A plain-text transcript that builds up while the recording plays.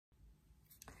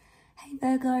Hey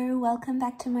Virgo, welcome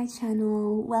back to my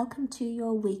channel. Welcome to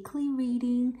your weekly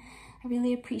reading. I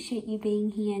really appreciate you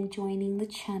being here and joining the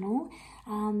channel.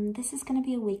 This is going to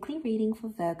be a weekly reading for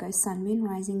Virgo, Sun, Moon,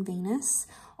 Rising, Venus,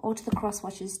 or to the cross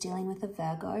watchers dealing with a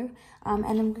Virgo. And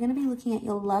I'm going to be looking at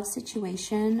your love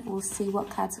situation. We'll see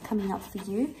what cards are coming up for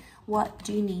you. What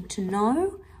do you need to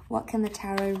know? What can the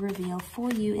tarot reveal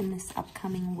for you in this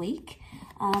upcoming week?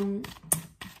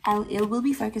 It will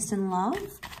be focused on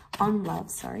love,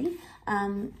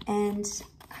 and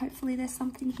hopefully there's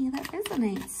something here that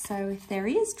resonates. So if there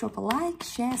is, drop a like,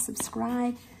 share,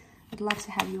 subscribe. I'd love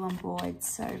to have you on board.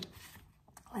 So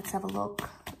let's have a look,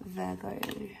 Virgo.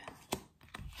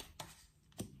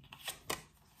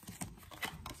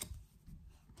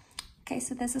 Okay,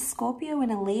 so there's a Scorpio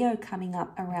and a Leo coming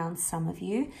up around some of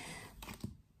you.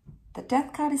 The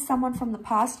Death card is someone from the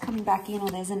past coming back in,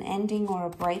 or there's an ending or a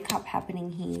breakup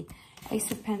happening here.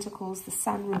 Ace of Pentacles, the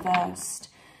Sun reversed.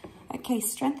 Okay,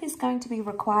 strength is going to be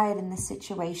required in this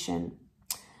situation.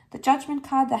 The Judgment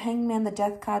card, the Hangman, the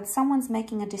Death card, someone's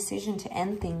making a decision to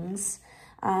end things.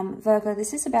 Virgo,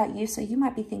 this is about you, so you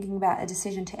might be thinking about a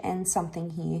decision to end something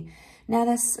here. Now,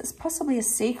 there's possibly a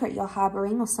secret you're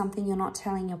harboring or something you're not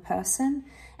telling your person,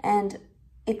 and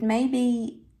it may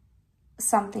be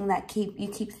something that you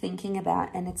keep thinking about,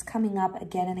 and it's coming up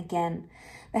again and again.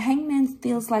 The Hangman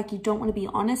feels like you don't want to be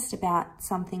honest about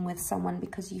something with someone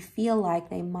because you feel like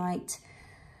they might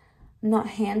not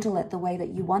handle it the way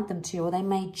that you want them to, or they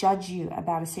may judge you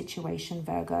about a situation,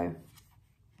 Virgo.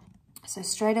 So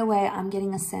straight away, I'm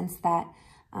getting a sense that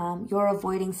you're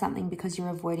avoiding something because you're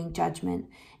avoiding judgment.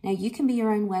 Now, you can be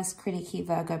your own worst critic here,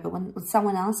 Virgo, but when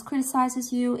someone else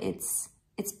criticizes you, it's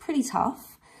pretty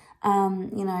tough.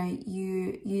 You know,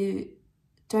 you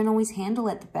don't always handle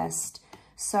it the best.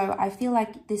 So I feel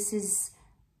like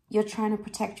you're trying to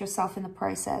protect yourself in the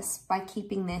process by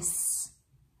keeping this.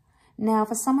 Now,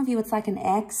 for some of you, it's like an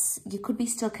ex. You could be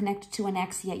still connected to an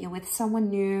ex, yet you're with someone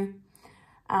new,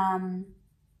 and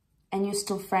you're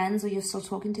still friends, or you're still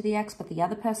talking to the ex, but the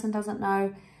other person doesn't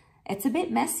know. It's a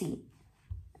bit messy.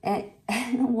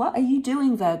 What are you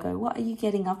doing, Virgo? What are you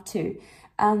getting up to?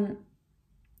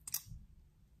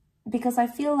 Because I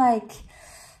feel like,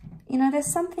 you know,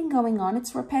 there's something going on.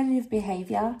 It's repetitive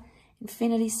behavior.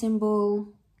 Infinity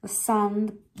symbol, the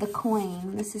sun, the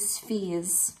coin. This is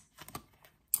spheres.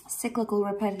 Cyclical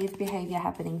repetitive behavior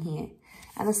happening here.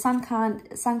 And the sun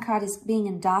card is being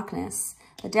in darkness.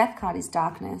 The Death card is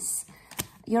darkness.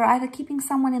 You're either keeping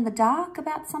someone in the dark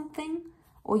about something,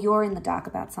 or you're in the dark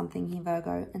about something here,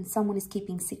 Virgo. And someone is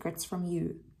keeping secrets from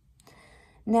you.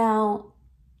 Now,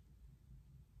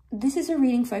 this is a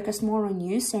reading focused more on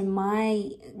you, so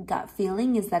my gut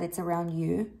feeling is that it's around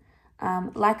you.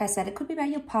 Like I said, it could be about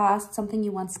your past, something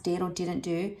you once did or didn't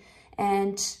do.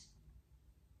 And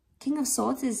King of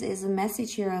Swords is a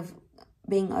message here of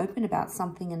being open about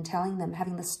something and telling them,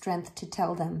 having the strength to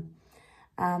tell them.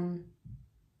 I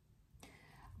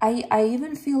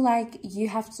even feel like you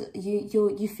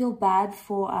feel bad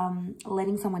for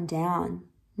letting someone down.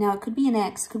 Now, it could be an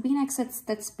ex. It could be an ex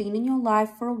that's been in your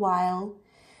life for a while.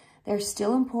 They're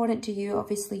still important to you.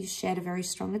 Obviously, you shared a very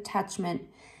strong attachment.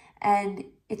 And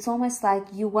it's almost like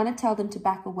you want to tell them to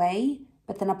back away,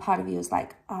 but then a part of you is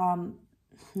like,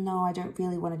 no, I don't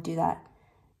really want to do that.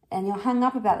 And you're hung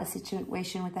up about the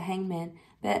situation with the Hangman.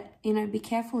 But, you know, be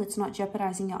careful it's not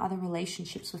jeopardizing your other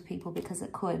relationships with people, because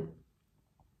it could.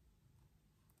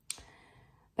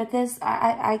 But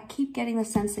I keep getting the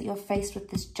sense that you're faced with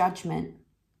this judgment.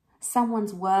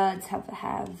 Someone's words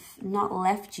have not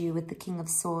left you with the King of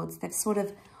Swords. They've sort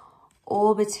of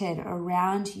orbited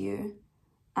around you,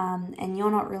 and you're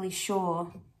not really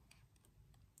sure.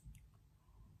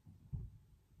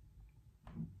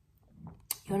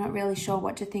 You're not really sure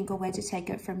what to think or where to take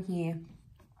it from here.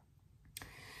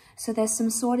 So there's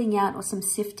some sorting out or some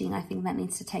sifting, I think, that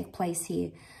needs to take place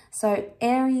here. So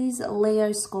Aries,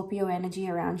 Leo, Scorpio energy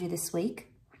around you this week.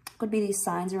 Could be these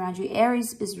signs around you.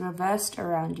 Aries is reversed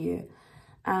around you.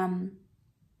 And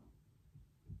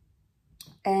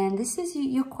this is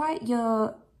you're quite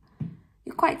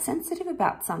sensitive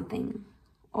about something,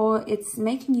 or it's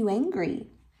making you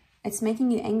angry. It's making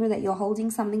you angry that you're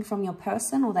holding something from your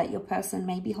person, or that your person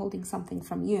may be holding something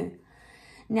from you.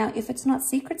 Now, if it's not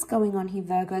secrets going on here,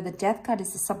 Virgo, the Death card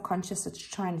is the subconscious that's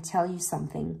trying to tell you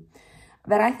something.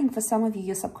 But I think for some of you,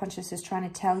 your subconscious is trying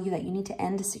to tell you that you need to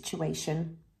end a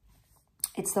situation.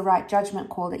 It's the right judgment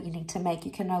call that you need to make.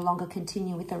 You can no longer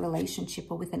continue with a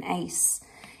relationship or with an ace.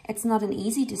 It's not an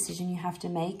easy decision you have to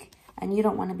make, and you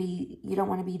don't want to be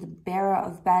the bearer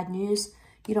of bad news.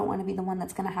 You don't want to be the one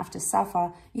that's going to have to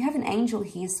suffer. You have an angel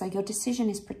here, so your decision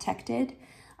is protected.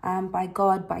 by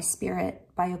God, by spirit,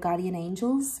 by your guardian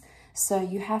angels. So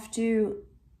you have to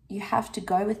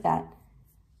go with that.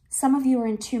 Some of you are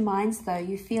in two minds though.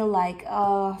 You feel like,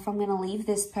 oh, if I'm going to leave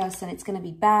this person, it's going to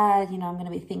be bad. You know, I'm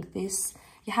going to think this.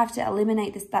 You have to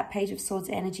eliminate that Page of Swords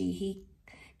energy. He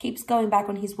keeps going back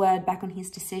on his word, back on his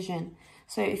decision.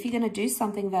 So if you're going to do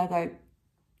something, Virgo,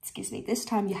 excuse me, this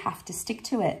time you have to stick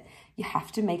to it. You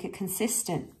have to make it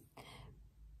consistent.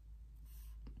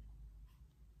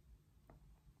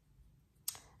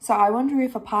 So I wonder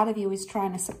if a part of you is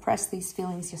trying to suppress these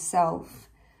feelings yourself.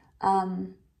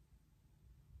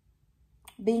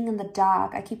 Being in the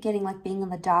dark. I keep getting like being in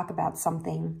the dark about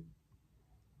something.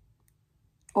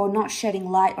 Or not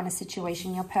shedding light on a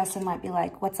situation. Your person might be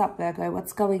like, what's up, Virgo?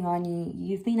 What's going on?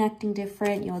 You've been acting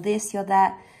different. You're this, you're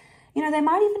that. You know, they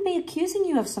might even be accusing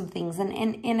you of some things. And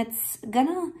it's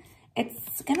gonna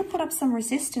put up some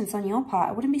resistance on your part.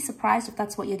 I wouldn't be surprised if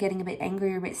that's what you're getting a bit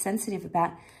angry or a bit sensitive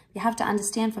about. You have to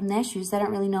understand from their shoes, they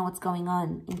don't really know what's going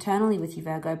on internally with you,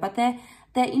 Virgo. But they're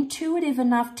intuitive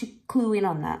enough to clue in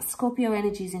on that. Scorpio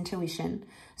energy is intuition.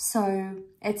 So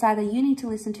it's either you need to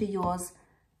listen to yours,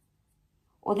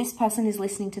 or this person is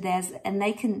listening to theirs, and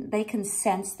they can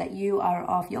sense that you are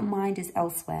off. Your mind is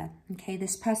elsewhere. Okay,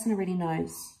 this person already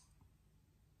knows.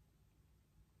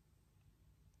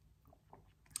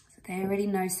 So they already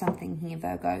know something here,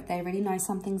 Virgo. They already know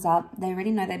something's up. They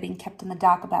already know they're being kept in the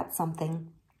dark about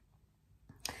something.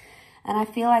 And I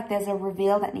feel like there's a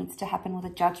reveal that needs to happen with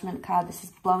a Judgment card. This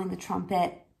is blowing the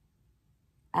trumpet.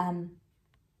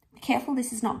 Be careful,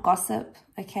 this is not gossip,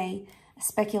 okay?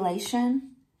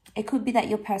 Speculation. It could be that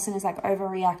your person is like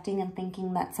overreacting and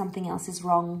thinking that something else is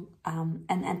wrong,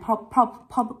 and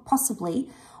possibly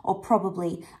or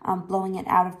probably blowing it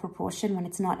out of proportion when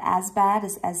it's not as bad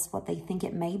as what they think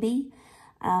it may be.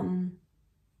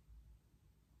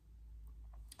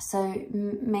 So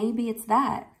maybe it's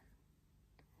that.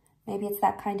 Maybe it's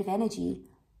that kind of energy.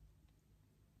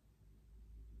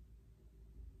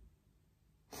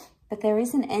 But there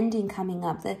is an ending coming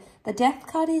up. The Death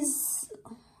card is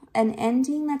an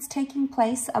ending that's taking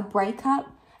place, a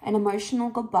breakup, an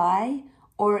emotional goodbye,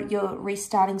 or you're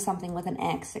restarting something with an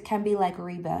ex. It can be like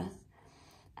rebirth.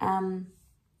 But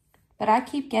I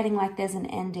keep getting like there's an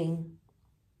ending.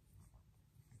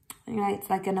 You know, it's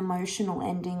like an emotional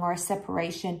ending or a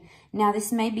separation. Now,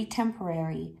 this may be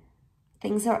temporary.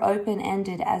 Things are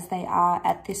open-ended as they are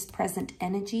at this present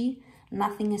energy.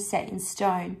 Nothing is set in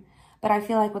stone. But I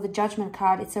feel like with the Judgment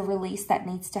card, it's a release that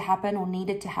needs to happen or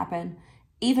needed to happen.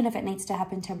 Even if it needs to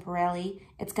happen temporarily,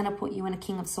 it's going to put you in a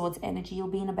King of Swords energy. You'll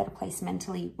be in a better place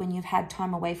mentally when you've had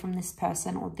time away from this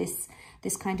person or this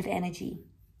kind of energy.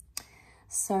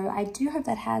 So I do hope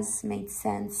that has made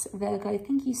sense, Virgo.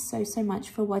 Thank you so much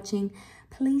for watching.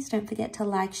 Please don't forget to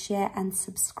like, share, and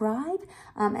subscribe.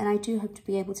 And I do hope to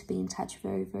be able to be in touch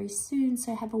very soon.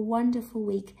 So have a wonderful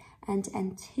week. And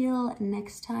until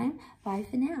next time, bye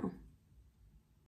for now.